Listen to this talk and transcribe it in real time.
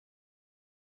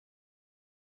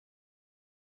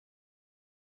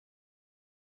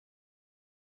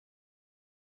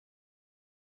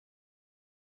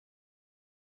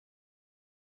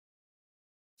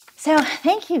So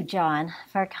thank you, John,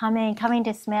 for coming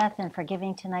to Smith and for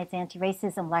giving tonight's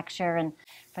anti-racism lecture and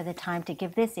for the time to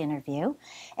give this interview.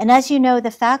 And as you know, the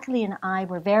faculty and I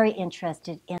were very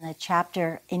interested in a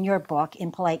chapter in your book,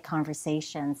 In Polite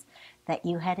Conversations, that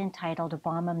you had entitled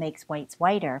Obama Makes Whites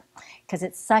Whiter, because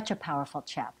it's such a powerful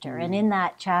chapter. And in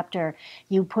that chapter,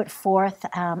 you put forth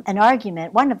an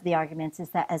argument. One of the arguments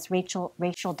is that as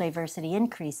racial diversity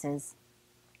increases,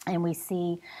 and we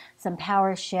see some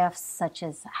power shifts, such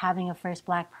as having a first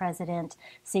black president,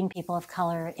 seeing people of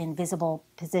color in visible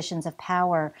positions of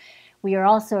power. We are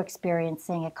also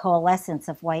experiencing a coalescence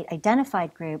of white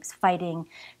identified groups fighting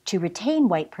to retain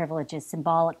white privileges,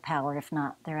 symbolic power, if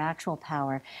not their actual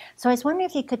power. So I was wondering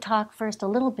if you could talk first a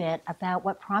little bit about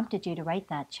what prompted you to write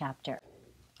that chapter.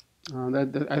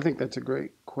 I think that's a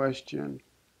great question.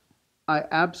 I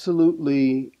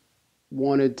absolutely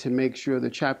wanted to make sure the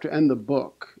chapter and the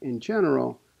book in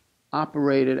general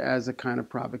operated as a kind of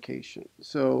provocation.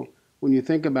 So when you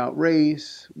think about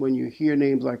race, when you hear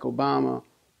names like Obama,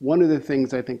 one of the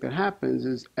things I think that happens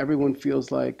is everyone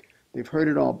feels like they've heard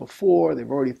it all before,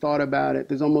 they've already thought about it.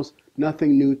 There's almost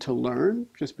nothing new to learn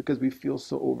just because we feel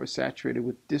so oversaturated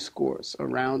with discourse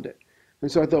around it. And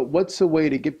so I thought, what's a way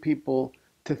to get people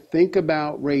to think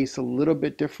about race a little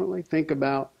bit differently, think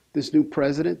about this new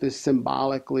president, this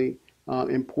symbolically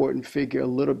important figure a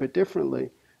little bit differently.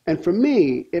 And for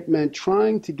me, it meant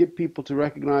trying to get people to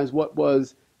recognize what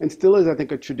was, and still is, I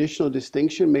think, a traditional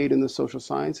distinction made in the social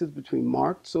sciences between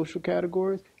marked social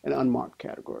categories and unmarked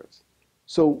categories.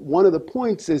 So one of the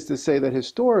points is to say that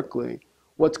historically,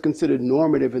 what's considered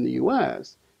normative in the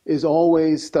US is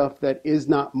always stuff that is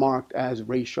not marked as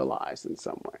racialized in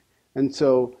some way. And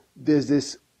so there's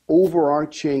this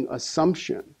overarching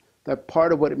assumption that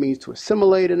part of what it means to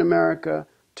assimilate in America,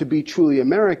 to be truly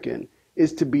American,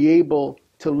 is to be able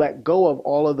to let go of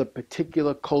all of the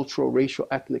particular cultural, racial,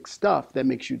 ethnic stuff that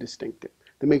makes you distinctive,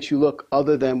 that makes you look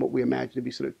other than what we imagine to be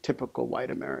sort of typical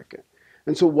white American.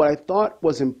 And so what I thought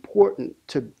was important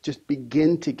to just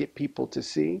begin to get people to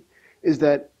see is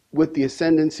that with the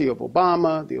ascendancy of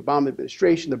Obama, the Obama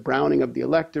administration, the browning of the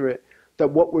electorate, that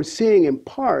what we're seeing in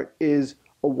part is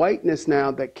a whiteness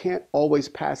now that can't always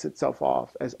pass itself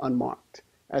off as unmarked,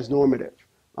 as normative,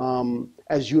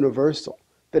 as universal,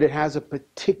 that it has a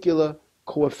particular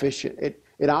coefficient.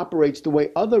 It operates the way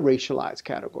other racialized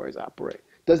categories operate.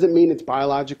 Doesn't mean it's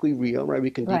biologically real, right? We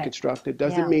can deconstruct it.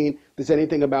 Doesn't mean there's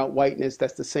anything about whiteness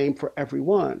that's the same for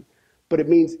everyone. But it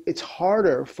means it's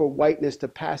harder for whiteness to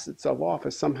pass itself off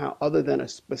as somehow other than a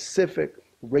specific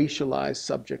racialized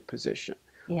subject position.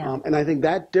 And I think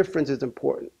that difference is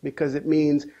important because it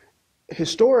means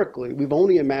historically we've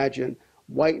only imagined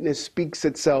whiteness speaks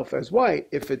itself as white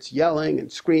if it's yelling and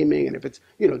screaming and if it's,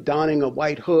 donning a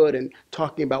white hood and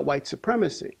talking about white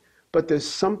supremacy. But there's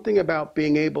something about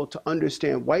being able to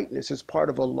understand whiteness as part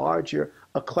of a larger,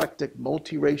 eclectic,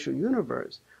 multiracial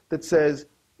universe that says,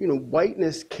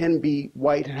 whiteness can be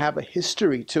white and have a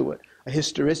history to it, a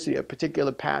historicity, a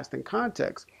particular past and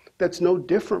context that's no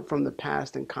different from the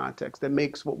past and context that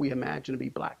makes what we imagine to be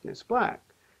blackness black.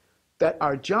 That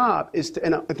our job is to,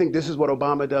 and I think this is what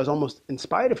Obama does almost in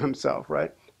spite of himself,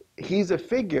 right? He's a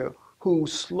figure who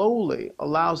slowly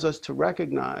allows us to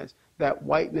recognize that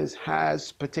whiteness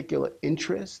has particular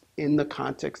interest in the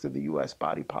context of the US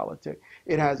body politic.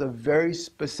 It has a very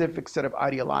specific set of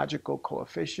ideological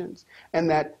coefficients, and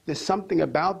that there's something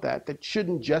about that that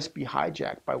shouldn't just be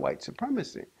hijacked by white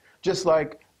supremacy. Just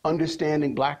like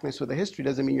understanding blackness with a history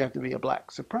doesn't mean you have to be a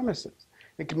black supremacist.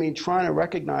 It can mean trying to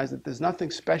recognize that there's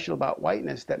nothing special about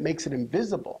whiteness that makes it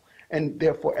invisible, and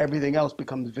therefore everything else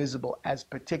becomes visible as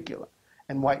particular,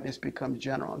 and whiteness becomes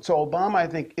general. And so Obama, I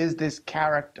think, is this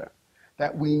character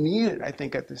that we needed, I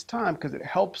think, at this time, because it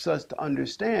helps us to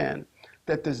understand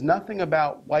that there's nothing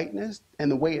about whiteness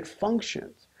and the way it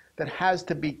functions that has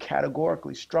to be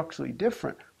categorically, structurally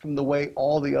different from the way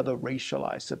all the other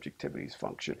racialized subjectivities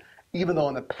function, even though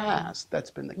in the past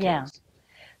that's been the case.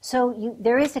 So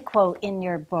there is a quote in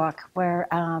your book where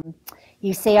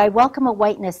you say, "I welcome a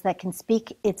whiteness that can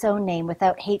speak its own name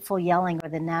without hateful yelling or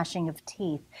the gnashing of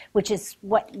teeth," which is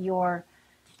what you're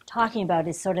talking about,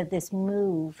 is sort of this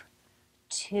move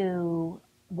to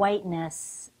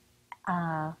whiteness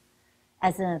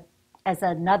as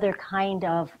another kind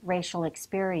of racial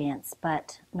experience,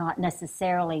 but not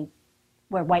necessarily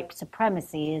where white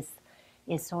supremacy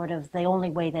is sort of the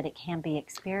only way that it can be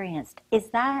experienced.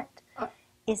 Is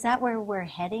that where we're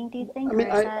heading, do you think? I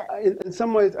mean, in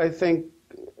some ways, I think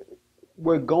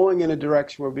we're going in a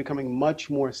direction where we're becoming much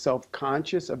more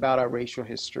self-conscious about our racial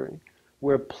history.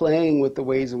 we're playing with the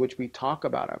ways in which we talk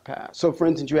about our past. So for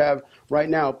instance, you have right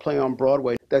now a play on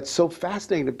Broadway that's so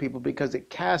fascinating to people because it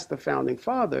casts the founding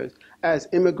fathers as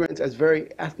immigrants, as very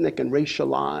ethnic and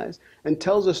racialized, and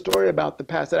tells a story about the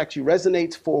past that actually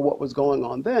resonates for what was going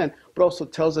on then, but also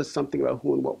tells us something about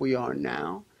who and what we are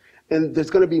now. And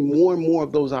there's going to be more and more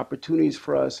of those opportunities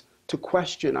for us to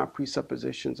question our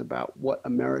presuppositions about what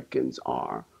Americans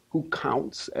are, who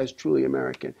counts as truly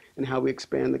American, and how we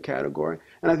expand the category.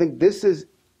 And I think this is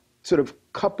sort of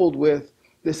coupled with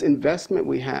this investment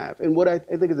we have in what I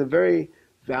think is a very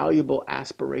valuable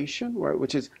aspiration, right,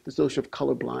 which is this notion of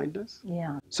color blindness.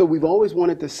 Yeah. So we've always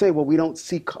wanted to say, well, we don't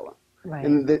see color. Right.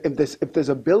 And if there's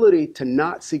ability to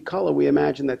not see color, we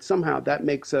imagine that somehow that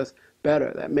makes us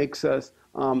better, that makes us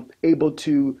able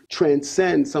to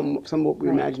transcend some of what we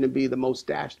imagine to be the most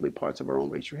dastardly parts of our own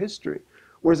racial history.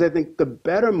 Whereas I think the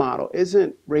better model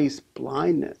isn't race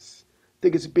blindness. I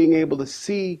think it's being able to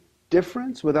see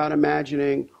difference without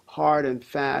imagining hard and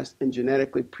fast and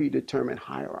genetically predetermined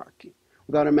hierarchy,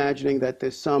 without imagining that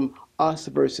there's some us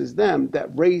versus them,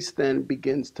 that race then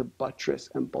begins to buttress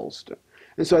and bolster.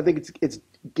 And so I think it's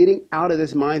getting out of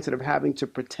this mindset of having to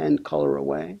pretend color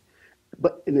away,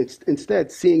 but it's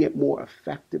instead seeing it more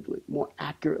effectively, more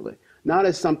accurately, not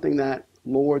as something that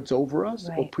lords over us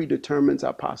or predetermines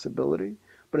our possibility,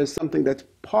 but as something that's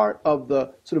part of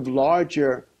the sort of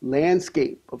larger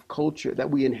landscape of culture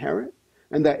that we inherit,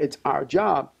 and that it's our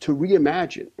job to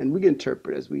reimagine and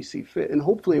reinterpret as we see fit, and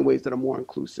hopefully in ways that are more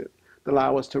inclusive, that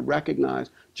allow us to recognize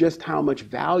just how much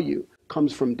value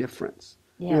comes from difference.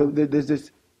 Yeah. You know, there's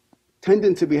this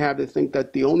tendency we have to think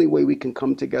that the only way we can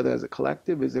come together as a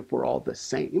collective is if we're all the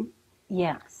same.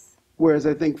 Yes. Whereas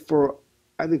I think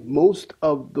most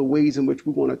of the ways in which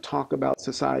we want to talk about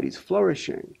society's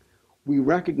flourishing, we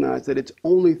recognize that it's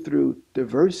only through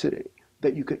diversity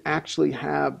that you can actually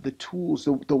have the tools,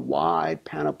 the wide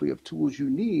panoply of tools you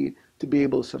need to be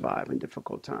able to survive in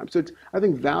difficult times. So it's, I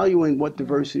think, valuing what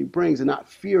diversity brings and not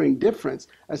fearing difference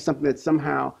as something that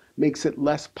somehow makes it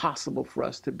less possible for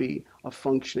us to be a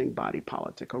functioning body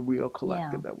politic, a real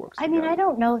collective that works together. I mean, I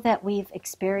don't know that we've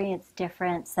experienced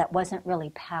difference that wasn't really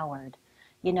powered,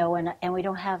 you know, and we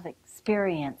don't have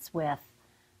experience with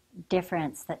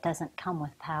difference that doesn't come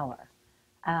with power.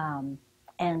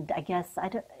 And I guess,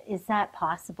 is that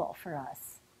possible for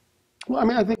us? Well, I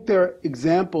mean, I think there are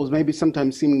examples, maybe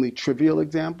sometimes seemingly trivial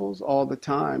examples all the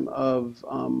time of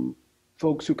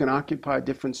folks who can occupy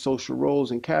different social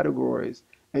roles and categories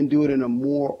and do it in a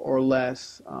more or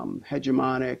less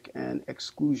hegemonic and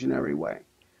exclusionary way.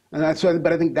 And that's,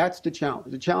 but I think that's the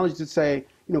challenge. The challenge is to say,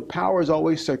 you know, power is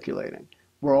always circulating.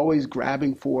 We're always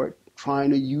grabbing for it, trying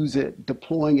to use it,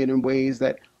 deploying it in ways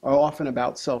that are often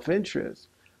about self-interest.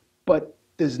 But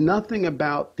there's nothing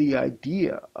about the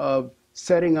idea of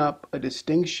setting up a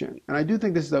distinction. And I do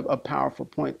think this is a powerful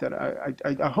point that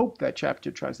I hope that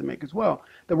chapter tries to make as well,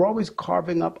 that we're always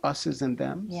carving up us's and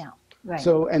thems. Yeah, right.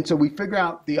 So we figure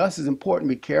out the us is important,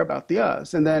 we care about the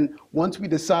us. And then once we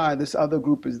decide this other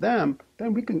group is them,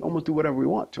 then we can almost do whatever we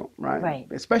want to them, right? Right.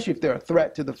 Especially if they're a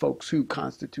threat to the folks who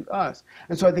constitute us.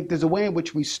 And so I think there's a way in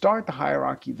which we start the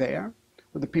hierarchy there,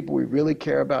 with the people we really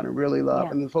care about and really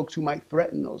love, and the folks who might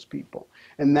threaten those people.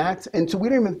 And so we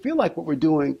don't even feel like what we're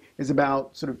doing is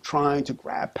about sort of trying to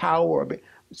grab power.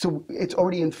 So it's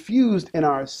already infused in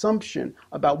our assumption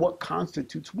about what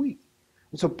constitutes we.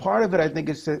 And so part of it, I think,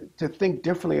 is to think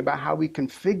differently about how we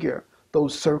configure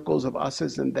those circles of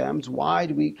us's and thems. Why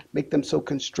do we make them so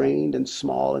constrained and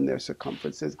small in their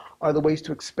circumferences? Are the ways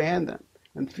to expand them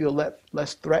and feel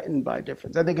less threatened by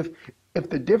difference. I think if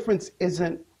the difference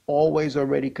isn't always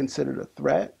already considered a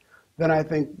threat, then I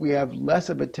think we have less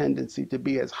of a tendency to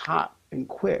be as hot and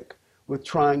quick with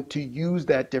trying to use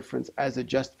that difference as a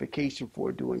justification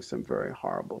for doing some very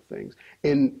horrible things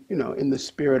in the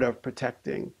spirit of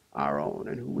protecting our own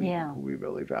and who we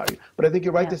really value. But I think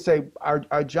you're right to say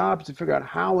our job is to figure out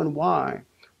how and why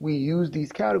we use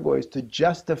these categories to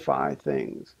justify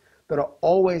things that are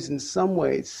always in some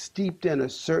ways steeped in a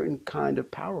certain kind of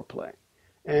power play.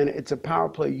 And it's a power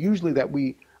play usually that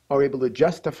we are able to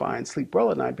justify and sleep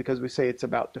well at night because we say it's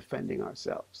about defending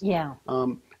ourselves. Yeah.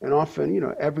 And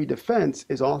often, every defense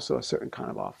is also a certain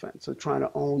kind of offense. So trying to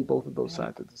own both of those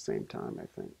sides at the same time, I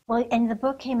think. Well, and the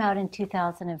book came out in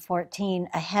 2014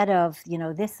 ahead of,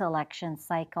 this election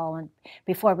cycle, and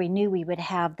before we knew we would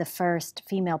have the first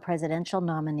female presidential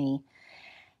nominee.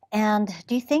 And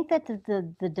do you think that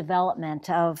the development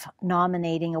of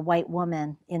nominating a white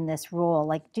woman in this role,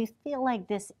 do you feel like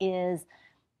this is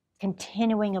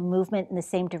continuing a movement in the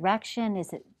same direction?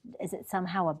 Is it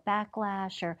somehow a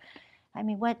backlash? Or, I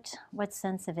mean, what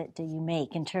sense of it do you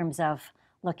make in terms of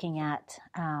looking at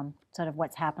sort of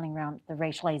what's happening around the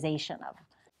racialization of.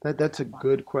 That's a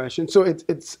good question. So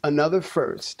it's another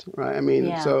first, right? I mean,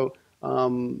 Yeah. so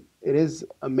it is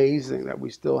amazing that we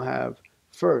still have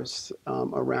firsts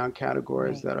around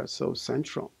categories Right. that are so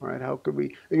central, right? How could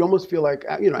we? You almost feel like,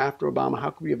 after Obama, how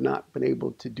could we have not been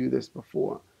able to do this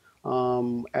before?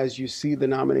 As you see the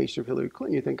nomination of Hillary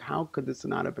Clinton, you think, how could this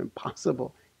not have been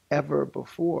possible ever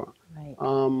before? Right.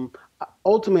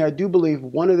 Ultimately, I do believe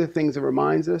one of the things it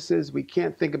reminds us is we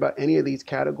can't think about any of these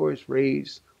categories,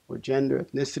 race or gender,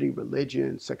 ethnicity,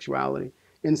 religion, sexuality,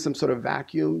 in some sort of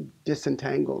vacuum,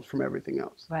 disentangled from everything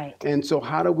else. Right. And so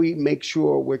how do we make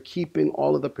sure we're keeping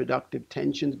all of the productive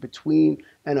tensions between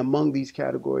and among these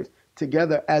categories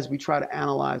together as we try to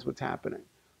analyze what's happening?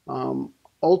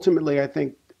 Ultimately, I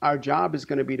think our job is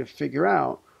going to be to figure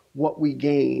out what we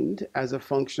gained as a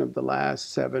function of the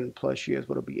last 7+ years,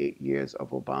 what'll be 8 years of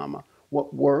Obama,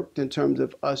 what worked in terms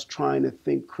of us trying to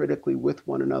think critically with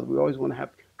one another. We always want to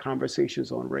have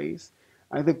conversations on race.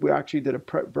 I think we actually did a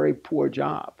very poor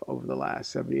job over the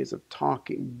last 7 years of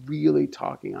really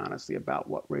talking honestly about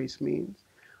what race means.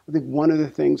 I think one of the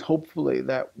things, hopefully,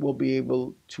 that we'll be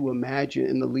able to imagine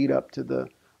in the lead up to the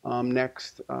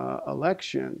next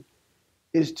election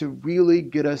is to really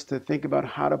get us to think about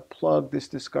how to plug this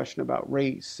discussion about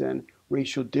race and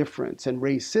racial difference and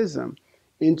racism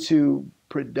into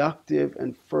productive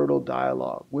and fertile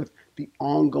dialogue with the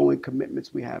ongoing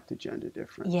commitments we have to gender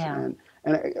difference. Yeah.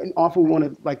 And often we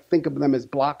want to think of them as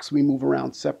blocks we move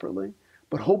around separately.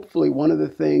 But hopefully one of the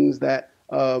things that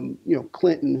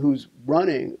Clinton, who's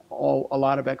running, a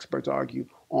lot of experts argue,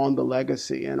 on the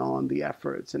legacy and on the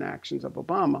efforts and actions of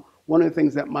Obama, one of the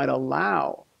things that might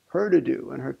allow her to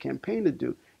do and her campaign to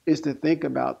do is to think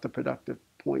about the productive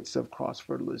points of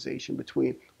cross-fertilization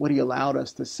between what he allowed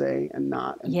us to say and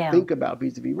not, and think about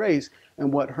vis-a-vis race,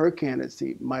 and what her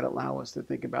candidacy might allow us to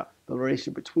think about the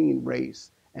relation between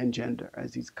race and gender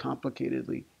as these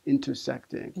complicatedly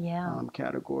intersecting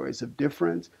categories of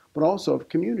difference, but also of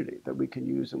community that we can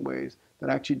use in ways that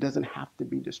actually doesn't have to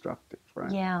be destructive,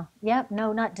 right? Yeah. Yep.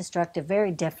 No, not destructive.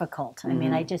 Very difficult. I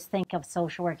mean, I just think of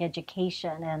social work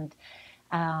education and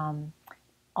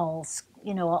all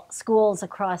schools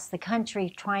across the country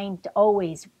trying to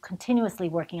always continuously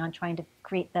working on trying to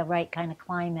create the right kind of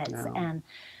climates and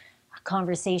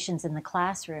conversations in the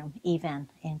classroom, even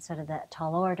in sort of the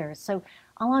tall orders. So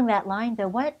along that line, though,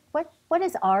 what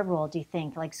is our role, do you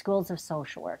think, like schools of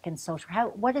social work and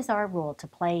what is our role to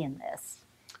play in this?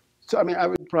 So, I mean, I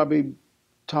would probably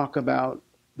talk about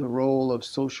the role of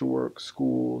social work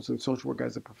schools and social work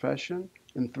as a profession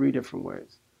in 3 different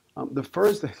ways. The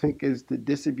first, I think, is to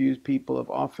disabuse people of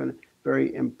often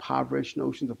very impoverished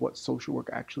notions of what social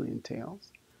work actually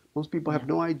entails. Most people have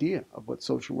no idea of what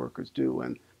social workers do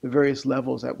and the various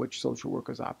levels at which social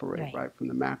workers operate, right? From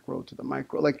the macro to the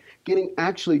micro.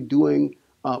 Actually doing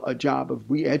a job of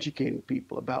re-educating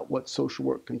people about what social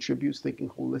work contributes, thinking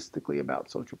holistically about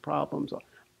social problems.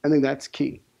 I think that's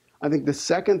key. I think the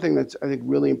second thing that's, I think,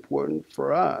 really important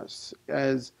for us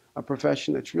as a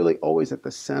profession that's really always at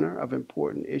the center of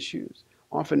important issues,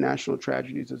 often national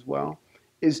tragedies as well,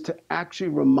 is to actually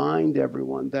remind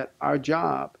everyone that our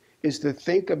job is to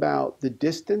think about the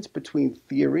distance between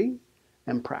theory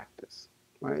and practice.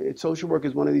 Right? Social work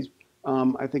is one of these,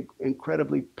 I think,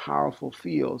 incredibly powerful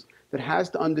fields that has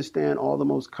to understand all the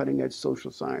most cutting-edge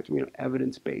social science,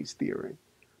 evidence-based theory.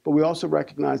 But we also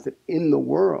recognize that in the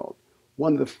world,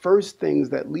 one of the first things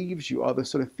that leaves you are the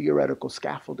sort of theoretical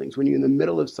scaffoldings when you're in the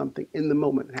middle of something in the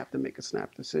moment and have to make a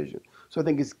snap decision. So I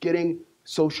think it's getting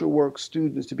social work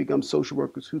students to become social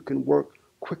workers who can work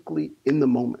quickly in the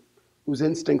moment, whose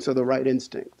instincts are the right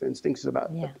instincts. The instincts is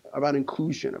about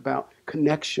inclusion, about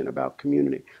connection, about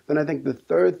community. Then I think the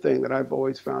third thing that I've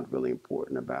always found really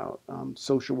important about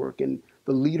social work and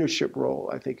the leadership role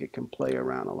I think it can play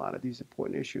around a lot of these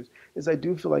important issues is I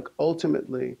do feel like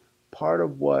ultimately part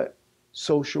of what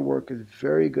social work is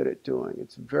very good at doing,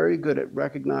 it's very good at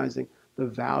recognizing the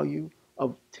value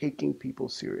of taking people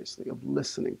seriously, of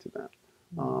listening to them,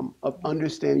 of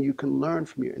understanding you can learn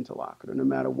from your interlocutor, no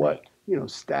matter what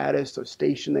status or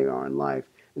station they are in life.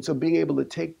 And so being able to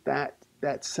take that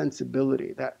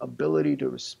sensibility, that ability to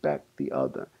respect the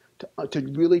other, to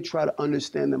really try to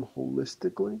understand them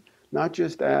holistically, not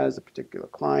just as a particular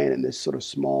client in this sort of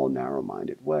small,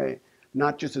 narrow-minded way,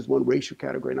 not just as one racial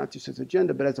category, not just as a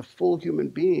gender, but as a full human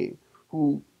being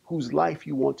whose life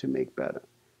you want to make better.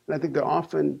 And I think there are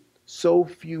often so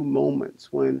few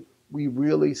moments when we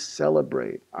really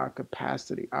celebrate our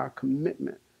capacity, our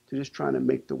commitment to just trying to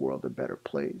make the world a better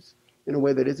place in a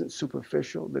way that isn't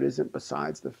superficial, that isn't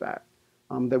besides the fact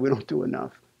that we don't do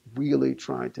enough really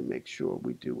trying to make sure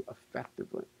we do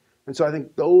effectively. And so I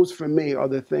think those, for me, are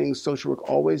the things social work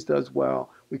always does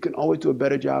well. We can always do a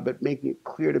better job at making it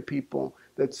clear to people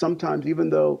that sometimes, even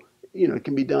though it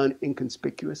can be done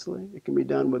inconspicuously, it can be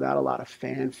done without a lot of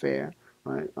fanfare,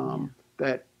 right? Yeah.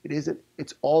 That it isn't.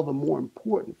 It's all the more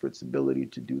important for its ability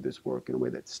to do this work in a way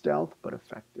that's stealth but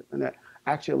effective, and that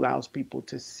actually allows people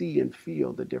to see and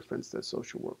feel the difference that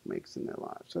social work makes in their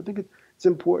lives. So I think it's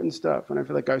important stuff, and I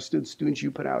feel like our students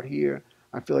you put out here,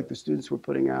 I feel like the students we're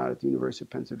putting out at the University of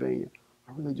Pennsylvania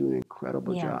are really doing an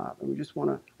incredible Yeah. job. And we just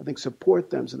want to, I think, support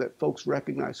them so that folks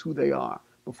recognize who they are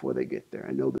before they get there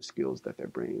and know the skills that they're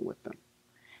bringing with them.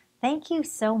 Thank you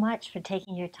so much for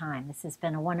taking your time. This has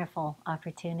been a wonderful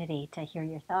opportunity to hear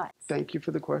your thoughts. Thank you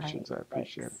for the All right, questions. I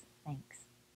appreciate it. thanks. Thanks.